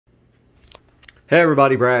Hey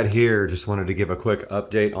everybody, Brad here. Just wanted to give a quick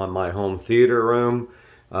update on my home theater room.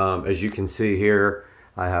 As you can see here,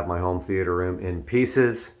 I have my home theater room in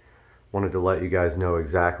pieces. Wanted to let you guys know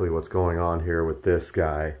exactly what's going on here with this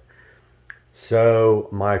guy. So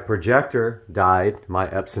my projector died, my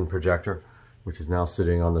Epson projector, which is now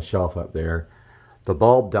sitting on the shelf up there. The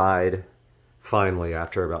bulb died finally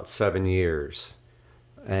after about 7 years.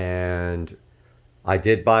 And I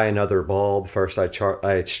did buy another bulb. First I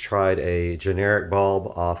tried a generic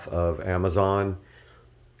bulb off of Amazon.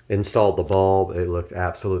 Installed the bulb. It looked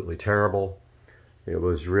absolutely terrible. It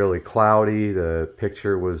was really cloudy. The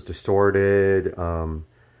picture was distorted.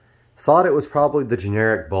 Thought it was probably the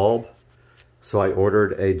generic bulb. So I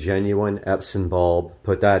ordered a genuine Epson bulb.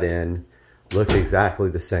 Put that in. Looked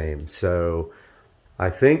exactly the same. So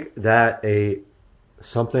I think that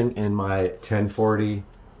something in my 1040...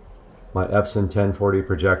 my Epson 1040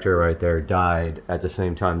 projector right there died at the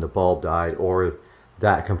same time the bulb died, or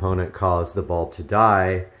that component caused the bulb to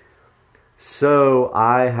die. So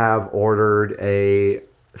I have ordered a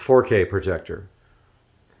 4K projector.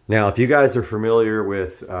 Now, if you guys are familiar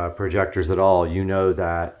with projectors at all, you know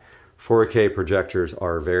that 4K projectors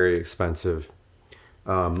are very expensive.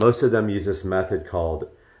 Most of them use this method called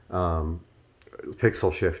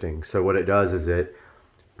pixel shifting. So what it does is it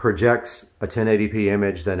projects a 1080p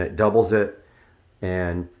image, then it doubles it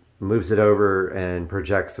and moves it over and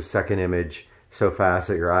projects the second image so fast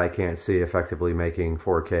that your eye can't see, effectively making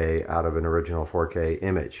 4K out of an original 4K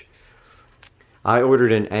image. I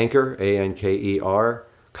ordered an Anker, A-N-K-E-R,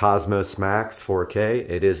 Cosmos Max 4K.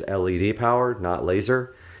 It is LED powered, not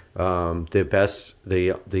laser.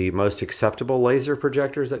 The most acceptable laser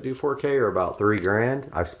projectors that do 4K are about $3 grand.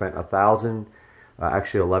 I've spent $1,000,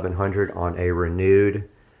 actually $1,100 on a renewed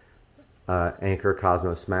Anker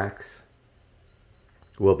Cosmos Max.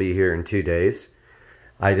 Will be here in 2 days.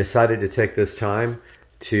 I decided to take this time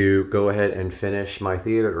to go ahead and finish my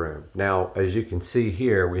theater room. Now, as you can see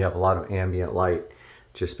here, we have a lot of ambient light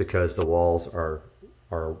just because the walls are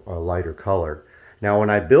a lighter color. Now, when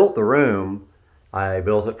I built the room, I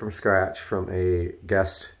built it from scratch from a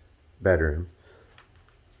guest bedroom.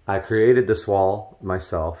 I created this wall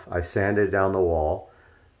myself. I sanded down the wall.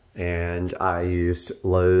 And I used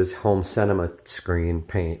Lowe's Home Cinema Screen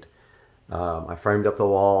paint. I framed up the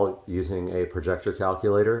wall using a projector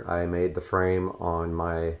calculator. I made the frame on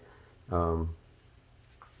my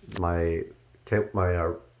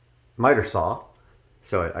miter saw.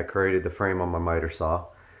 So I created the frame on my miter saw,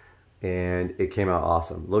 and it came out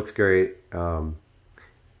awesome. Looks great.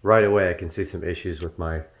 Right away, I can see some issues with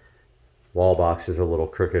my wall boxes a little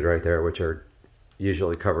crooked right there, which are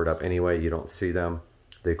usually covered up anyway. You don't see them.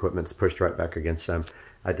 The equipment's pushed right back against them.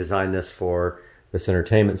 I designed this for this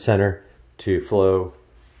entertainment center to flow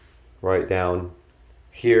right down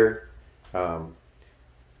here.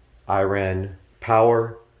 I ran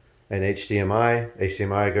power and HDMI.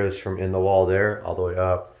 HDMI goes from in the wall there all the way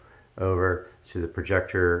up over to the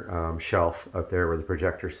projector shelf up there where the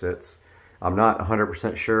projector sits. I'm not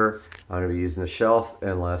 100% sure I'm going to be using the shelf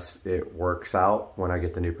unless it works out when I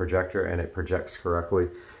get the new projector and it projects correctly.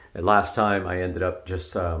 And last time I ended up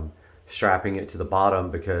just strapping it to the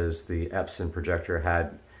bottom because the Epson projector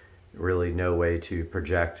had really no way to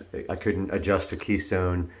project. I couldn't adjust the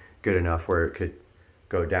keystone good enough where it could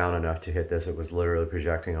go down enough to hit this. It was literally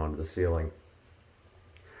projecting onto the ceiling.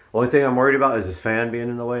 Only thing I'm worried about is this fan being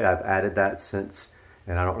in the way. I've added that since,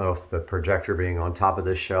 and I don't know if the projector being on top of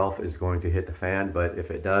this shelf is going to hit the fan, but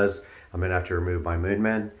if it does, I'm going to have to remove my moon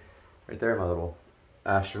men. Right there, my little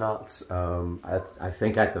astronauts. I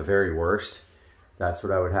think at the very worst, that's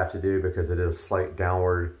what I would have to do because it is a slight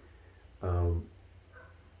downward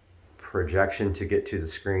projection to get to the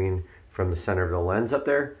screen from the center of the lens up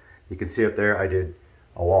there. You can see up there I did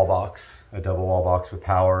a wall box, a double wall box with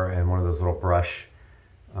power and one of those little brush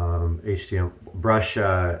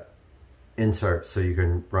inserts so you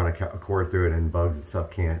can run a cord through it and bugs and stuff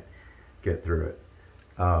can't get through it.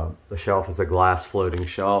 The shelf is a glass floating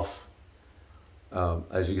shelf.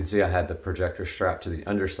 As you can see, I had the projector strapped to the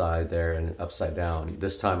underside there and upside down.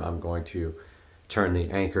 This time I'm going to turn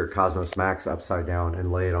the Anker Cosmos Max upside down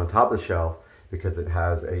and lay it on top of the shelf because it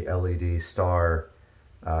has a LED star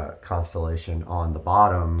constellation on the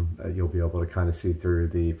bottom. You'll be able to kind of see through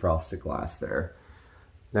the frosted glass there.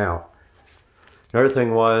 Now, another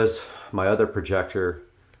thing was my other projector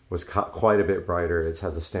was quite a bit brighter. It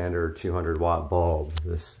has a standard 200 watt bulb.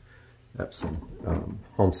 This Epson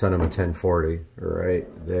Home Cinema 1040 right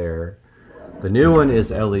there. The new one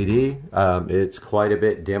is LED. It's quite a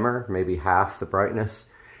bit dimmer, maybe half the brightness.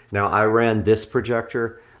 Now I ran this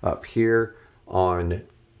projector up here on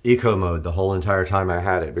eco mode the whole entire time I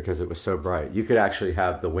had it because it was so bright. You could actually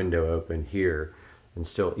have the window open here and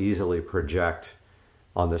still easily project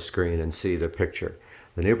on the screen and see the picture.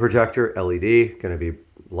 The new projector, LED, going to be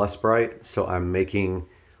less bright, so I'm making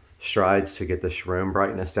strides to get this room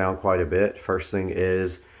brightness down quite a bit. First thing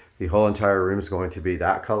is the whole entire room is going to be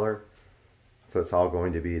that color. So it's all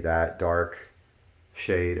going to be that dark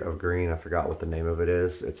shade of green. I forgot what the name of it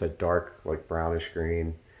is. It's a dark, like brownish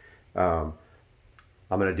green. I'm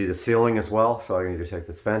going to do the ceiling as well. So I need to take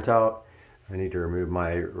this vent out. I need to remove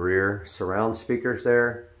my rear surround speakers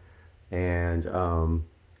there and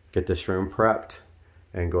get this room prepped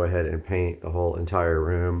and go ahead and paint the whole entire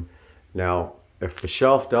room. Now, if the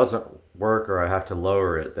shelf doesn't work or I have to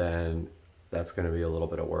lower it, then that's going to be a little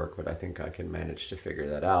bit of work, but I think I can manage to figure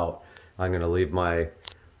that out. I'm going to leave my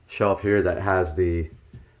shelf here that has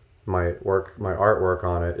my artwork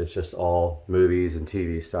on it. It's just all movies and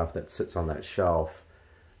TV stuff that sits on that shelf.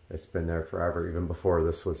 It's been there forever, even before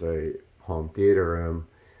this was a home theater room.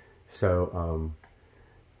 So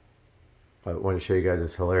I want to show you guys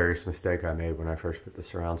this hilarious mistake I made when I first put the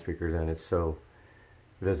surround speakers in. It's so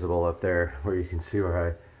visible up there where you can see where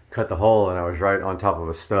I cut the hole, and I was right on top of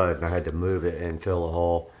a stud and I had to move it and fill the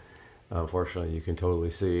hole. Unfortunately, you can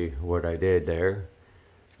totally see what I did there.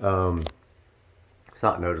 It's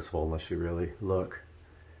not noticeable unless you really look.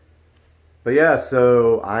 But yeah,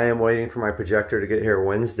 so I am waiting for my projector to get here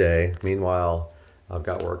Wednesday. Meanwhile, I've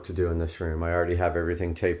got work to do in this room. I already have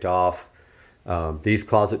everything taped off. These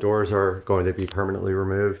closet doors are going to be permanently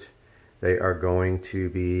removed. They are going to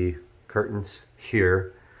be curtains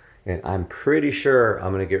here. And I'm pretty sure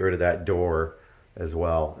I'm going to get rid of that door as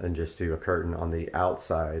well and just do a curtain on the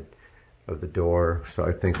outside of the door. So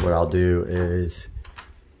I think what I'll do is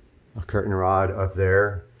a curtain rod up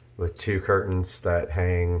there with two curtains that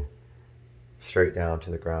hang straight down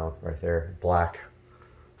to the ground right there, black.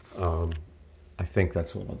 I think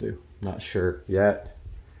that's what I'll do. Not sure yet,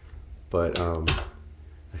 but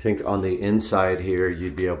I think on the inside here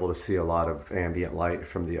you'd be able to see a lot of ambient light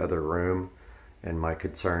from the other room, and my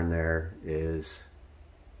concern there is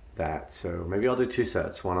that. So maybe I'll do two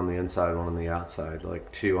sets, one on the inside, one on the outside,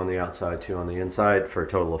 like two on the outside, two on the inside, for a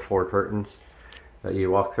total of 4 curtains that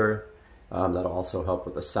you walk through. That'll also help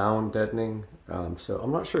with the sound deadening. So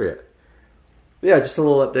I'm not sure yet. But yeah, just a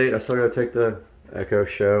little update. I still got to take the Echo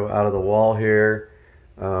Show out of the wall here.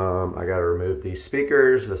 I got to remove these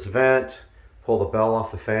speakers, this vent, pull the bell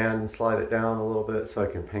off the fan and slide it down a little bit so I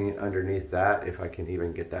can paint underneath that, if I can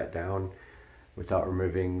even get that down without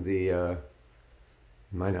removing the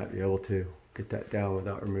might not be able to get that down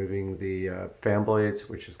without removing the fan blades,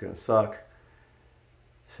 which is going to suck.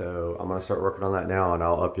 So I'm going to start working on that now, and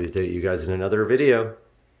I'll update you guys in another video.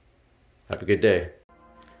 Have a good day.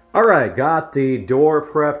 All right, got the door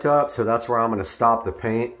prepped up, so that's where I'm going to stop the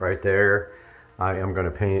paint right there. I am going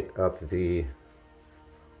to paint up the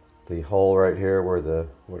hole right here where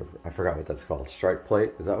I forgot what that's called, strike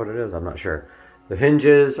plate, is that what it is? I'm not sure. The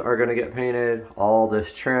hinges are going to get painted, all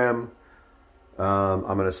this trim. I'm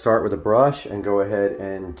going to start with a brush and go ahead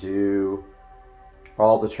and do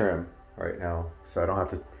all the trim right now, so I don't have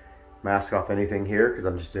to mask off anything here because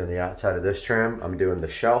I'm just doing the outside of this trim. I'm doing the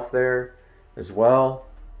shelf there as well,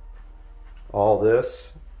 all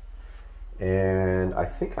this, and I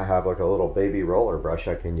think I have like a little baby roller brush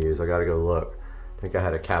I can use. I gotta go look. I think I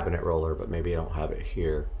had a cabinet roller, but maybe I don't have it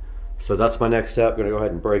here. So that's my next step. I'm gonna go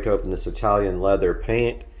ahead and break open this Italian leather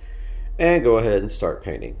paint and go ahead and start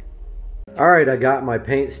painting. All right, I got my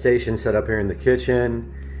paint station set up here in the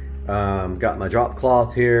kitchen. Got my drop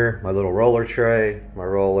cloth here, my little roller tray, my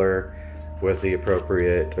roller with the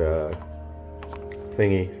appropriate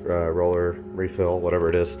thingy, roller refill, whatever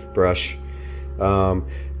it is, brush.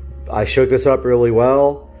 I shook this up really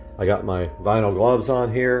well. I got my vinyl gloves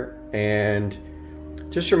on here, and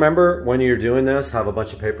just remember when you're doing this, have a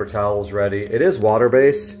bunch of paper towels ready. It is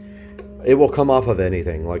water-based. It will come off of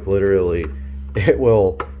anything, like literally, it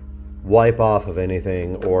will wipe off of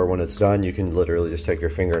anything, or when it's done, you can literally just take your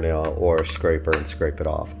fingernail or a scraper and scrape it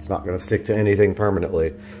off. It's not going to stick to anything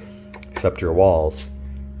permanently except your walls.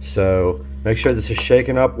 So make sure this is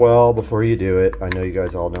shaken up well before you do it. I know you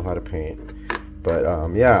guys all know how to paint, but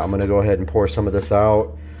yeah, I'm going to go ahead and pour some of this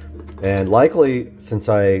out, and likely, since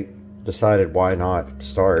I decided why not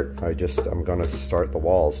start, I'm going to start the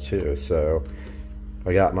walls too. So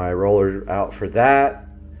I got my roller out for that.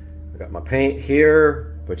 I got my paint here,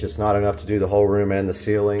 which is not enough to do the whole room and the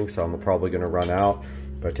ceiling, so I'm probably going to run out.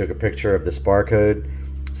 But I took a picture of this barcode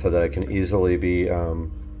so that it can easily be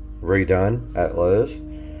redone at Lowe's.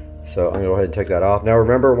 So I'm going to go ahead and take that off. Now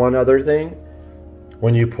remember one other thing.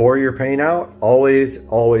 When you pour your paint out, always,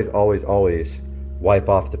 always, always, always wipe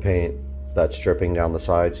off the paint that's dripping down the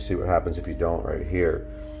sides. See what happens if you don't right here.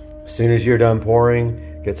 As soon as you're done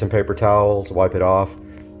pouring, get some paper towels, wipe it off.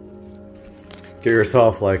 Get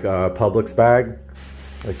yourself like a Publix bag,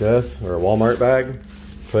 like this, or a Walmart bag.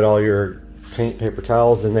 Put all your paint paper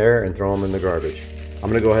towels in there and throw them in the garbage. I'm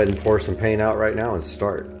gonna go ahead and pour some paint out right now and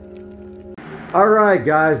start. All right,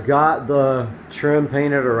 guys, got the trim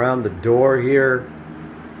painted around the door here.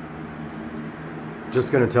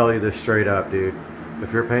 Just gonna tell you this straight up, dude.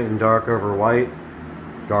 If you're painting dark over white,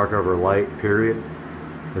 dark over light, period,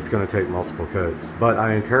 it's gonna take multiple coats. But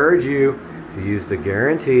I encourage you to use the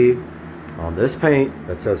guarantee on this paint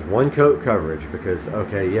that says 1 coat coverage, because,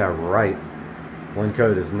 okay, yeah, right. 1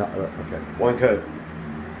 coat is not, okay, 1 coat.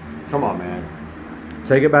 Come on, man.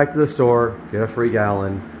 Take it back to the store, get a free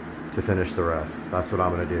gallon to finish the rest. That's what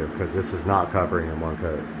I'm gonna do, because this is not covering in 1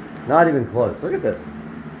 coat. Not even close. Look at this.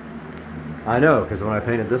 I know, because when I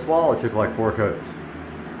painted this wall, it took like 4 coats.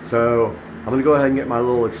 So I'm gonna go ahead and get my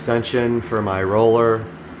little extension for my roller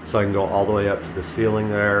so I can go all the way up to the ceiling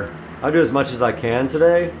there. I'll do as much as I can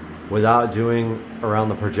today without doing around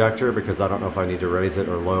the projector, because I don't know if I need to raise it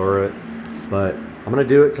or lower it. But I'm gonna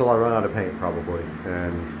do it till I run out of paint probably.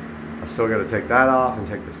 And I still gotta take that off and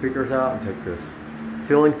take the speakers out and take this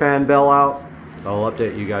ceiling fan bell out. I'll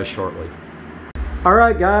update you guys shortly. All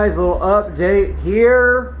right, guys, little update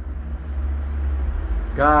here.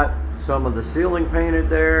 Got some of the ceiling painted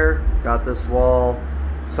there. Got this wall.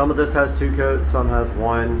 Some of this has 2 coats, some has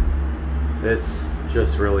 1. It's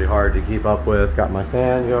just really hard to keep up with. Got my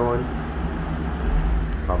fan going.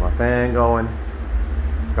 Got my fan going.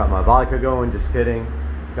 Got my vodka going, just kidding.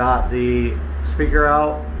 Got the speaker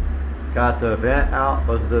out. Got the vent out.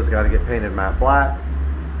 Both of those got to get painted matte black.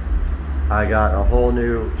 I got a whole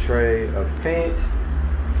new tray of paint.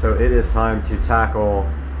 So it is time to tackle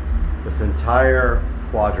this entire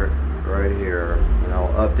quadrant right here. And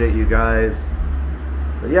I'll update you guys.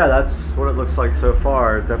 But yeah, that's what it looks like so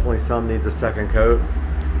far. Definitely some needs a 2nd coat.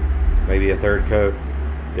 Maybe a 3rd coat.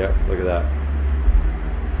 Yep, look at that.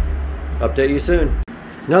 Update you soon.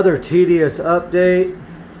 Another tedious update.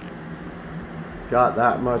 Got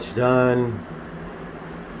that much done.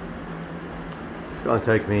 It's gonna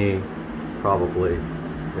take me probably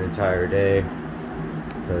the entire day,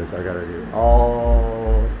 because I gotta do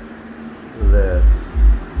all this.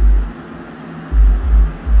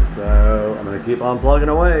 So I'm gonna keep on plugging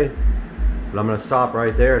away, but I'm gonna stop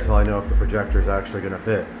right there until I know if the projector is actually gonna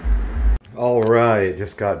fit. All right,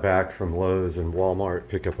 just got back from Lowe's and Walmart,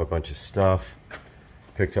 picked up a bunch of stuff.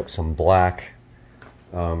 Picked up some black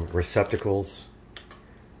receptacles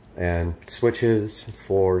and switches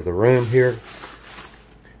for the room here.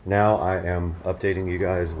 Now I am updating you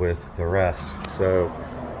guys with the rest. So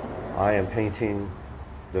I am painting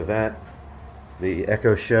the vent, the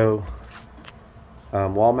Echo Show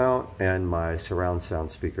wall mount, and my surround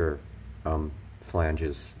sound speaker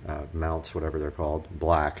flanges, mounts, whatever they're called,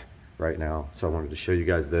 black right now. So I wanted to show you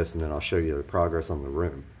guys this, and then I'll show you the progress on the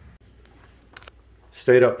room.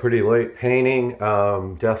 Stayed up pretty late painting.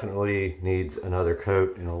 Definitely needs another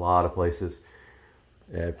coat in a lot of places.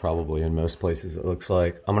 Probably in most places, it looks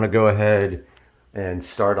like. I'm gonna go ahead and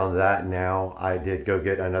start on that now. I did go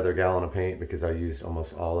get another gallon of paint because I used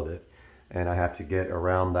almost all of it. And I have to get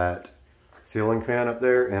around that ceiling fan up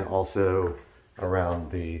there and also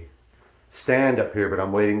around the stand up here, but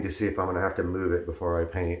I'm waiting to see if I'm gonna have to move it before I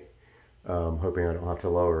paint. Hoping I don't have to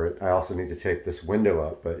lower it. I also need to take this window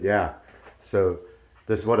up, but yeah. So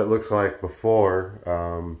this is what it looks like before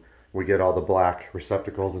we get all the black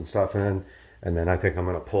receptacles and stuff in. And then I think I'm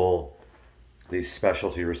gonna pull these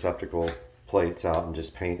specialty receptacle plates out and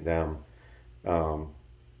just paint them,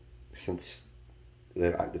 since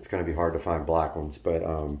it's gonna be hard to find black ones, but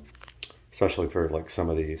especially for like some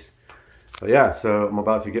of these. But yeah, so I'm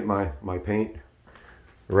about to get my paint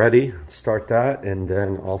ready, start that, and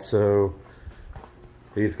then also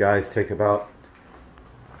these guys take about,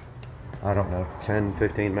 I don't know,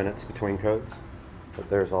 10-15 minutes between coats. But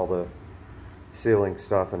there's all the ceiling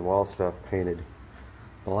stuff and wall stuff painted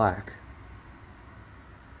black.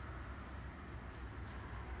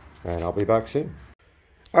 And I'll be back soon.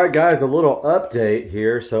 All right, guys, a little update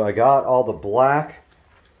here. So I got all the black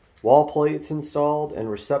wall plates installed and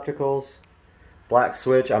receptacles. Black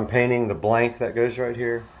switch. I'm painting the blank that goes right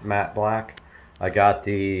here, matte black. I got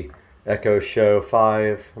the Echo Show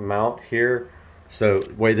 5 mount here. So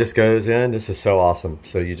the way this goes in, this is so awesome.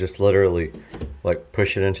 So you just literally like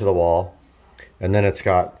push it into the wall, and then it's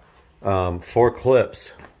got 4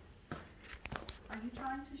 clips. Are you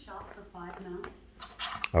trying to shop the 5 mount?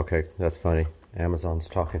 Okay, that's funny. Amazon's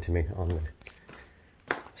talking to me on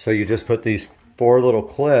the. So you just put these 4 little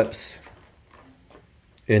clips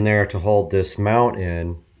in there to hold this mount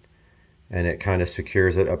in, and it kind of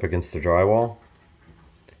secures it up against the drywall.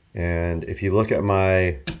 And if you look at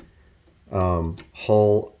my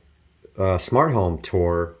whole smart home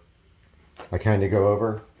tour, I kind of go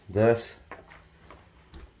over this.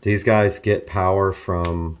 These guys get power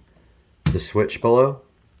from the switch below.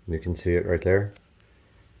 You can see it right there.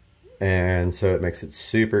 And so it makes it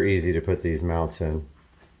super easy to put these mounts in.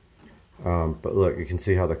 But look, you can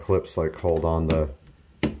see how the clips like hold on the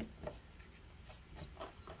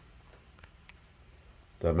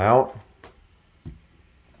mount.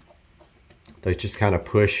 They just kind of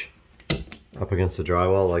push up against the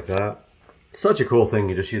drywall like that. Such a cool thing.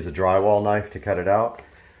 You just use a drywall knife to cut it out.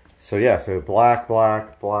 So yeah, so black,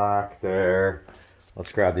 black, black there.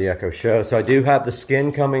 Let's grab the Echo Show. So I do have the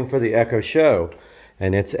skin coming for the Echo Show,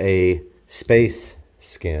 and it's a space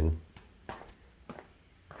skin.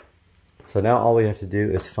 So now all we have to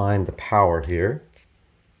do is find the power here.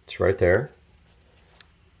 It's right there.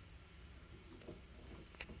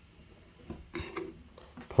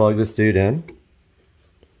 Plug this dude in.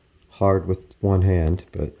 Hard with one hand,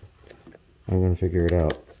 but I'm gonna figure it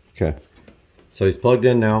out. Okay, so he's plugged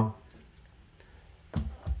in now.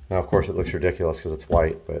 Now of course it looks ridiculous because it's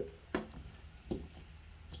white, but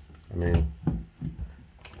I mean,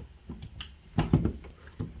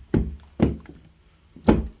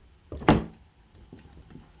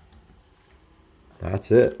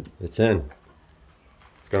 that's it. It's in.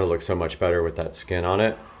 It's gonna look so much better with that skin on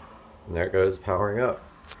it. And there it goes, powering up.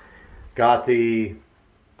 Got the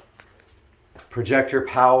projector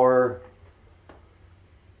power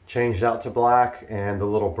changed out to black, and the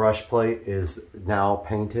little brush plate is now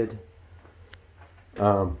painted.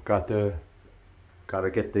 Gotta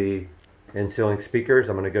get the in-ceiling speakers.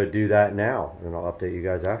 I'm gonna go do that now, and I'll update you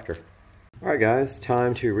guys after. All right, guys,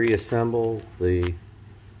 time to reassemble the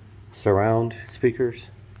surround speakers.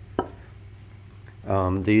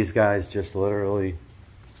 These guys just literally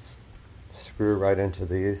screw right into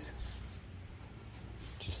these,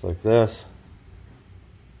 just like this.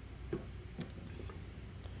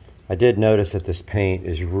 I did notice that this paint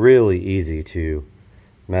is really easy to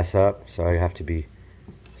mess up, so I have to be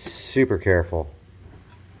super careful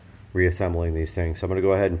reassembling these things. So I'm going to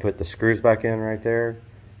go ahead and put the screws back in right there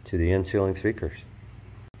to the in-ceiling speakers.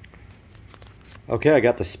 Okay, I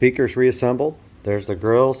got the speakers reassembled. There's the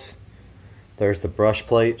grills. There's the brush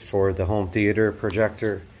plate for the home theater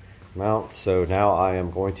projector mount. So now I am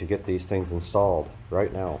going to get these things installed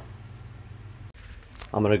right now.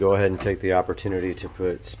 I'm going to go ahead and take the opportunity to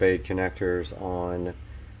put spade connectors on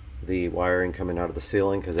the wiring coming out of the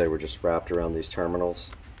ceiling because they were just wrapped around these terminals.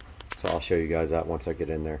 So I'll show you guys that once I get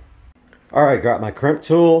in there. Alright, got my crimp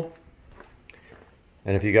tool.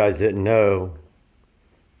 And if you guys didn't know,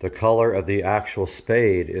 the color of the actual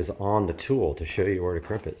spade is on the tool to show you where to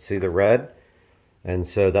crimp it. See the red? And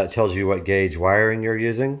so that tells you what gauge wiring you're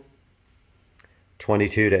using.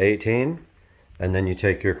 22 to 18. And then you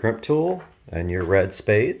take your crimp tool and your red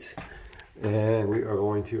spades, and we are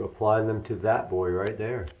going to apply them to that boy right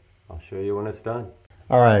there. I'll show you when it's done.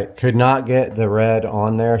 All right, could not get the red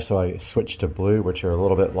on there, so I switched to blue, which are a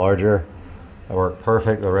little bit larger. That worked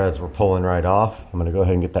perfect. The reds were pulling right off. I'm gonna go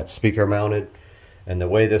ahead and get that speaker mounted. And the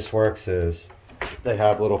way this works is they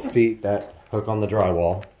have little feet that hook on the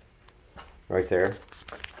drywall right there.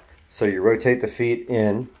 So you rotate the feet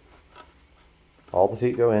in, all the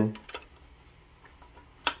feet go in,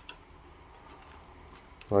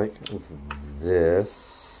 like this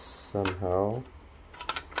somehow,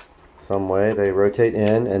 some way. They rotate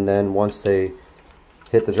in, and then once they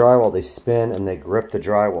hit the drywall, they spin and they grip the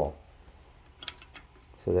drywall.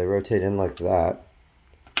 So they rotate in like that.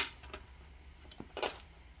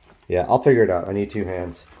 Yeah, I'll figure it out. I need two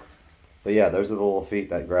hands. But yeah, those are the little feet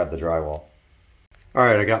that grab the drywall. All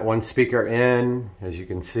right, I got one speaker in. As you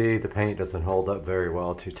can see, the paint doesn't hold up very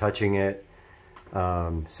well to touching it.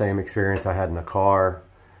 Same experience I had in the car.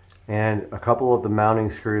 And a couple of the mounting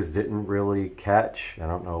screws didn't really catch. I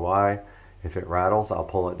don't know why. If it rattles, I'll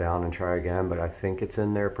pull it down and try again, but I think it's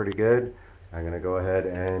in there pretty good. I'm gonna go ahead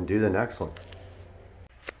and do the next one.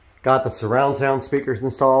 Got the surround sound speakers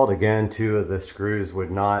installed. Again, two of the screws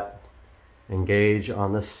would not engage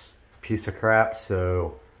on this piece of crap,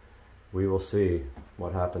 so we will see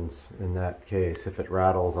what happens in that case. If it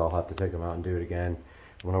rattles, I'll have to take them out and do it again.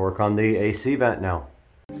 I'm gonna work on the AC vent now.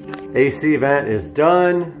 AC vent is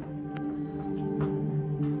done.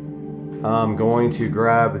 I'm going to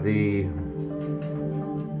grab the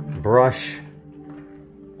brush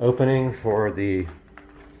opening for the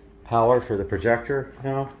power for the projector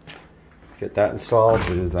now. Get that installed.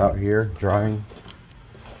 It is out here drying.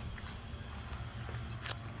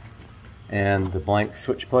 and the blank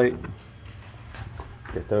switch plate.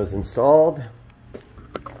 Get those installed.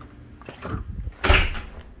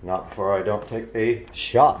 Not before I don't take a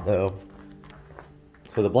shot though.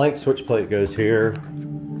 So the blank switch plate goes here,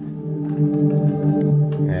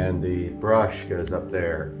 and the brush goes up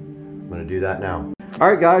there. I'm gonna do that now.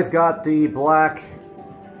 All right guys, got the black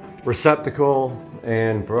receptacle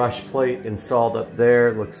and brush plate installed up there.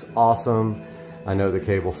 It looks awesome. I know the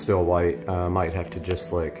cable's still white. Might have to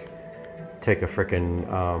just like take a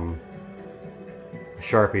freaking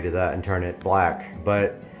Sharpie to that and turn it black.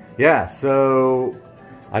 But yeah, so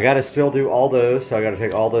I gotta still do all those. So I gotta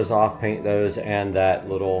take all those off, paint those, and that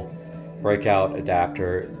little breakout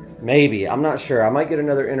adapter. Maybe, I'm not sure. I might get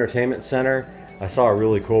another entertainment center. I saw a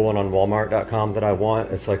really cool one on walmart.com that I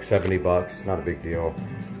want. It's like 70 bucks, not a big deal.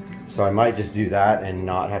 So I might just do that and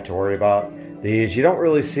not have to worry about these. You don't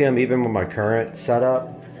really see them even with my current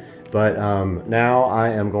setup. But now I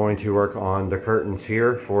am going to work on the curtains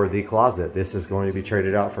here for the closet. This is going to be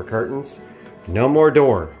traded out for curtains. No more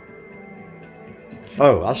door.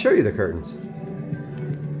 Oh, I'll show you the curtains.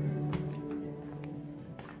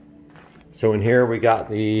 So in here we got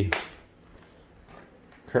the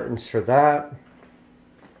curtains for that.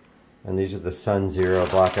 And these are the Sun Zero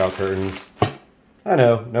blackout curtains. I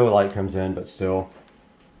know, no light comes in, but still.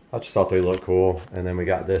 I just thought they looked cool. And then we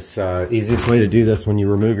got this, easiest way to do this when you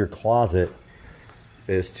remove your closet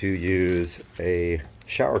is to use a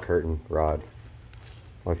shower curtain rod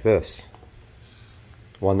like this.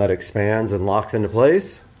 One that expands and locks into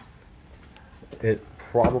place. It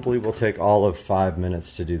probably will take all of 5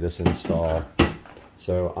 minutes to do this install.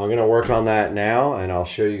 So I'm gonna work on that now and I'll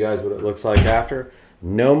show you guys what it looks like after.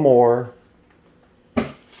 No more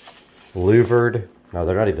louvered, no,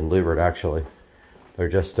 they're not even louvered actually. They're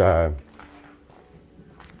just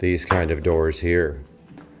these kind of doors here,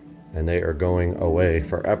 and they are going away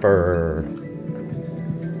forever.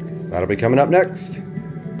 That'll be coming up next.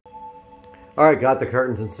 All right, got the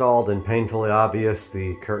curtains installed, and painfully obvious,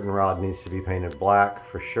 the curtain rod needs to be painted black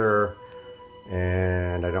for sure.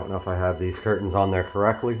 And I don't know if I have these curtains on there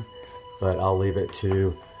correctly, but I'll leave it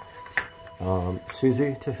to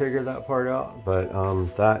Susie to figure that part out. But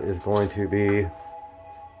that is going to be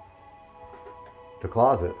the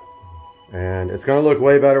closet, and it's going to look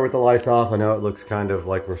way better with the lights off. I know it looks kind of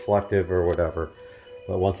like reflective or whatever,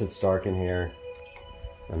 but once it's dark in here,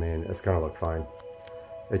 I mean, it's going to look fine.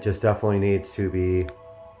 It just definitely needs to be,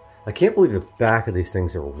 I can't believe the back of these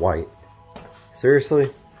things are white.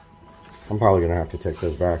 Seriously? I'm probably going to have to take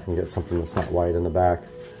those back and get something that's not white in the back.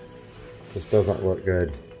 Just doesn't look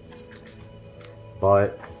good.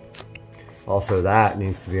 But also that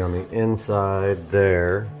needs to be on the inside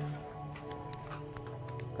there.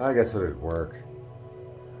 I guess it would work,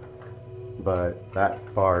 but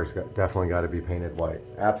that bar's definitely got to be painted white.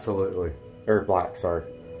 Absolutely. Or black, sorry.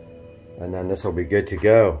 And then this will be good to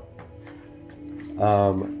go.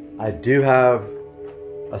 I do have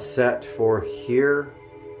a set for here,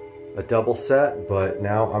 a double set, but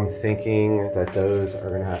now I'm thinking that those are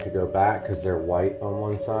going to have to go back because they're white on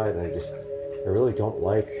one side, and I really don't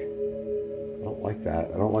like that.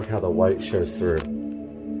 I don't like how the white shows through,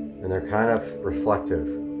 and they're kind of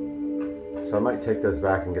reflective. So I might take those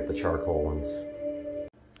back and get the charcoal ones.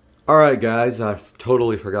 Alright guys, I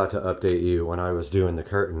totally forgot to update you when I was doing the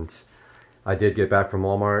curtains. I did get back from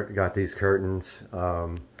Walmart, got these curtains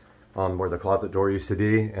on where the closet door used to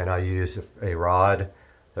be, and I used a rod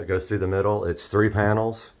that goes through the middle. It's 3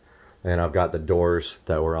 panels, and I've got the doors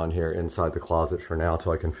that were on here inside the closet for now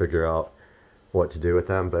till I can figure out what to do with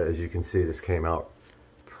them. But as you can see, this came out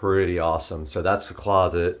pretty awesome. So that's the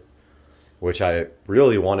closet, which I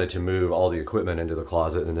really wanted to move all the equipment into the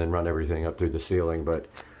closet and then run everything up through the ceiling, but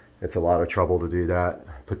it's a lot of trouble to do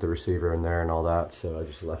that, put the receiver in there and all that, so I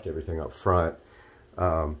just left everything up front.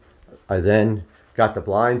 I then got the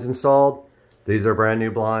blinds installed. These are brand new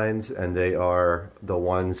blinds, and they are the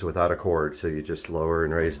ones without a cord, so you just lower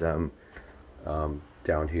and raise them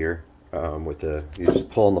down here you just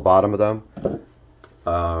pull on the bottom of them.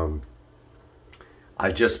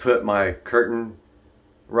 I just put my curtain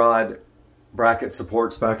rod bracket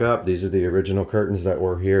supports back up. These are the original curtains that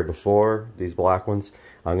were here before, these black ones.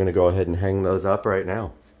 I'm going to go ahead and hang those up right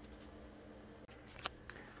now.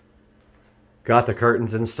 Got the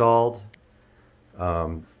curtains installed.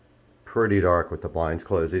 Pretty dark with the blinds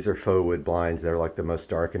closed. These are faux wood blinds. They're like the most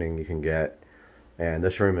darkening you can get. And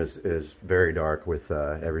this room is very dark with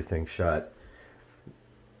everything shut.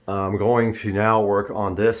 I'm going to now work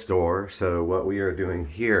on this door. So what we are doing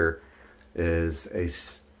here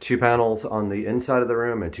is 2 panels on the inside of the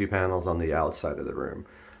room and 2 panels on the outside of the room.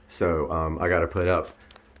 So I got to put up,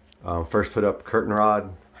 first put up curtain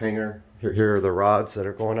rod hanger here are the rods that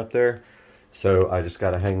are going up there. So I just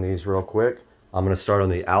got to hang these real quick. I'm going to start on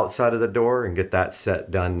the outside of the door and get that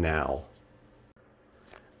set done now.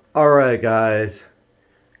 All right, guys,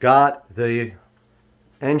 got the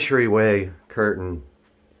entryway curtain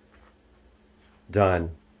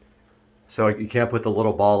done. So you can't put the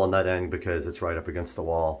little ball on that end because it's right up against the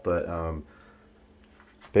wall. But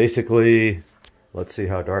basically, let's see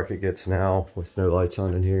how dark it gets now with no lights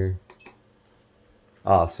on in here.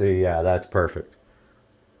 Ah, see, yeah, that's perfect.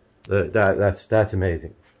 That's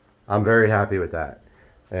amazing. I'm very happy with that.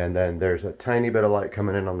 And then there's a tiny bit of light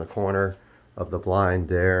coming in on the corner of the blind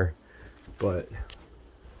there, but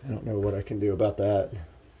I don't know what I can do about that.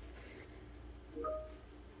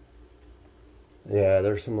 Yeah,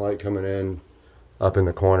 there's some light coming in up in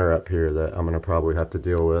the corner up here that I'm gonna probably have to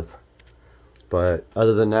deal with. But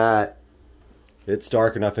other than that, it's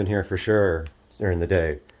dark enough in here for sure during the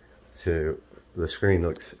day. So the screen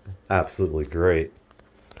looks absolutely great.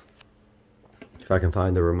 If I can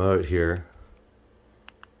find the remote here.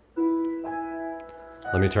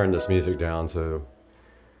 Let me turn this music down so...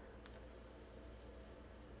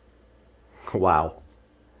 Wow.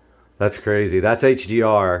 That's crazy. That's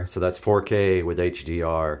HDR, so that's 4K with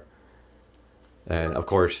HDR. And of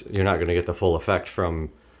course, you're not going to get the full effect from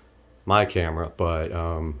my camera, but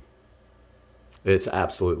it's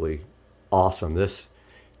absolutely awesome. This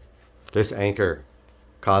Anker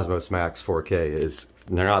Cosmos Max 4K is...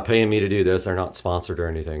 They're not paying me to do this. They're not sponsored or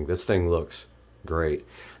anything. This thing looks great.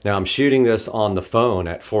 Now I'm shooting this on the phone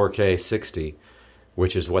at 4K 60,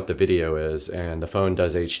 which is what the video is, and the phone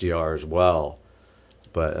does HDR as well.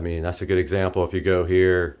 But I mean, that's a good example. If you go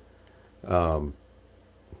here,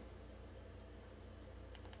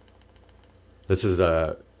 this is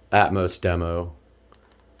a Atmos demo,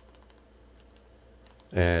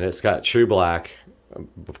 and it's got true black.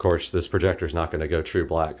 Of course, this projector is not going to go true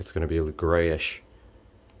black. It's going to be grayish.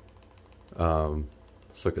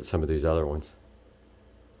 Let's look at some of these other ones.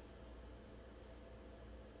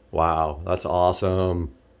 Wow, that's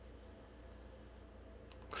awesome.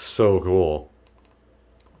 So cool.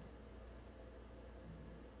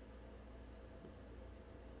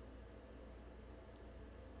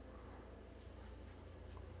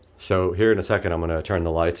 So here in a second, I'm going to turn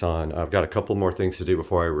the lights on. I've got a couple more things to do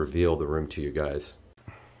before I reveal the room to you guys.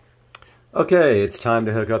 Okay, it's time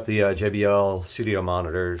to hook up the JBL studio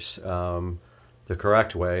monitors the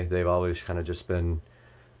correct way. They've always kind of just been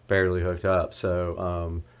barely hooked up.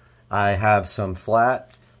 So I have some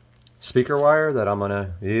flat speaker wire that I'm going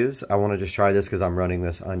to use. I want to just try this because I'm running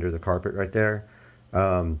this under the carpet right there.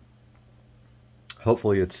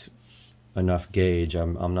 Hopefully it's enough gauge.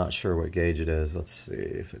 I'm not sure what gauge it is. Let's see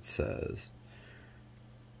if it says.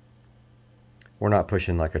 We're not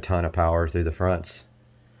pushing like a ton of power through the fronts.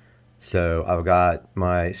 So I've got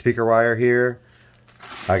my speaker wire here,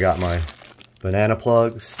 I got my banana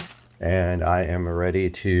plugs, and I am ready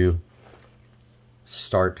to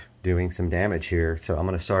start doing some damage here. So I'm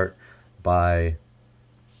going to start by,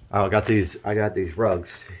 I got these rugs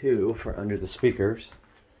too for under the speakers.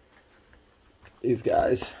 These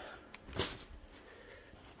guys.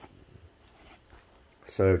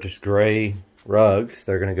 So just gray rugs.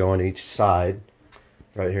 They're going to go on each side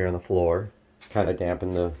right here on the floor. Kind of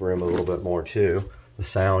dampen the room a little bit more too, the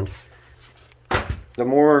sound. The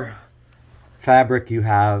more fabric you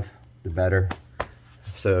have, the better.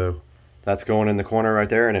 So that's going in the corner right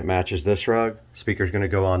there, and it matches this rug. Speaker's going to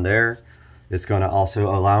go on there. It's going to also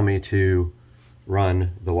allow me to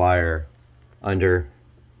run the wire under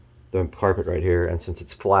the carpet right here, and since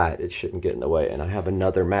it's flat, it shouldn't get in the way. And I have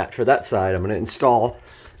another mat for that side I'm going to install,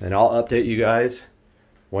 and I'll update you guys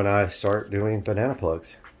when I start doing banana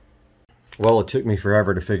plugs. Well, it took me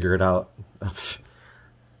forever to figure it out. Of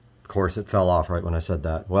course, it fell off right when I said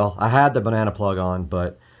that. Well, I had the banana plug on,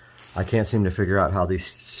 but I can't seem to figure out how these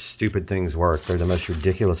stupid things work. They're the most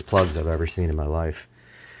ridiculous plugs I've ever seen in my life.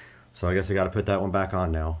 So I guess I got to put that one back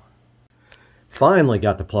on now. Finally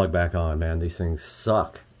got the plug back on, man. These things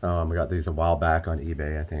suck. I got these a while back on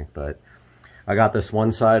eBay, I think. But I got this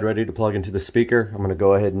one side ready to plug into the speaker. I'm going to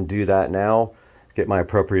go ahead and do that now. Get my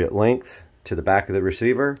appropriate length to the back of the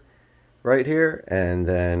receiver right here, and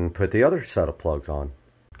then put the other set of plugs on.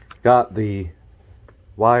 Got the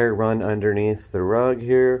wire run underneath the rug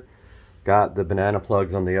here. Got the banana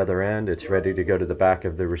plugs on the other end. It's ready to go to the back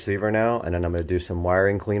of the receiver now, and then I'm going to do some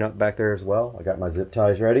wiring cleanup back there as well. I got my zip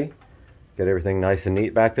ties ready. Get everything nice and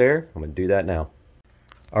neat back there. I'm going to do that now.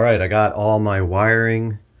 Alright, I got all my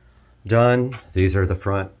wiring done. These are the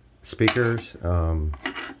front speakers.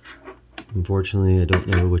 Unfortunately, I don't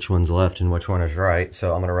know which one's left and which one is right,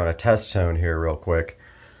 so I'm going to run a test tone here real quick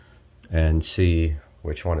and see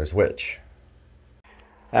which one is which.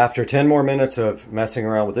 After 10 more minutes of messing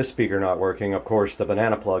around with this speaker not working, of course the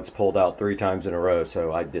banana plugs pulled out 3 times in a row,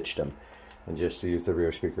 so I ditched them and just used the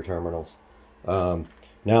rear speaker terminals.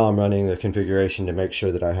 Now I'm running the configuration to make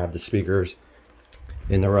sure that I have the speakers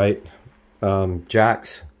in the right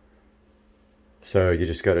jacks. So you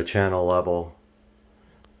just go to channel level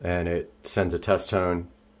and it sends a test tone.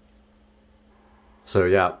 So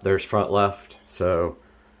yeah, there's front left, so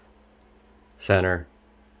center.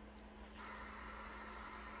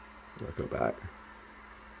 I'll go back.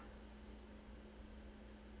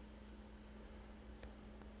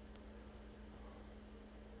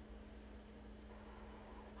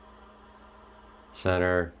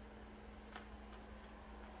 Center.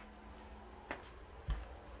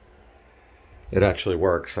 It actually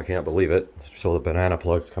works. I can't believe it. So the banana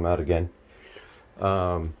plugs come out again.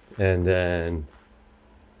 And then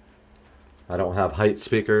I don't have height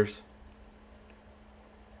speakers.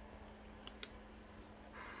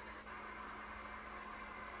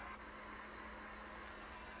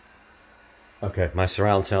 Okay, my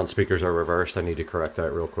surround sound speakers are reversed. I need to correct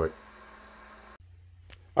that real quick.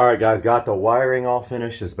 Alright guys, got the wiring all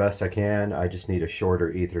finished as best I can. I just need a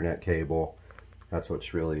shorter Ethernet cable. That's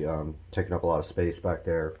what's really taking up a lot of space back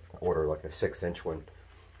there. I ordered like a 6-inch one.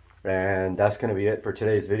 And that's going to be it for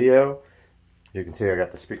today's video. You can see I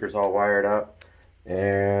got the speakers all wired up.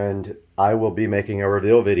 And I will be making a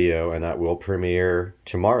reveal video, and that will premiere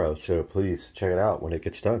tomorrow. So please check it out when it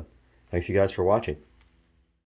gets done. Thanks you guys for watching.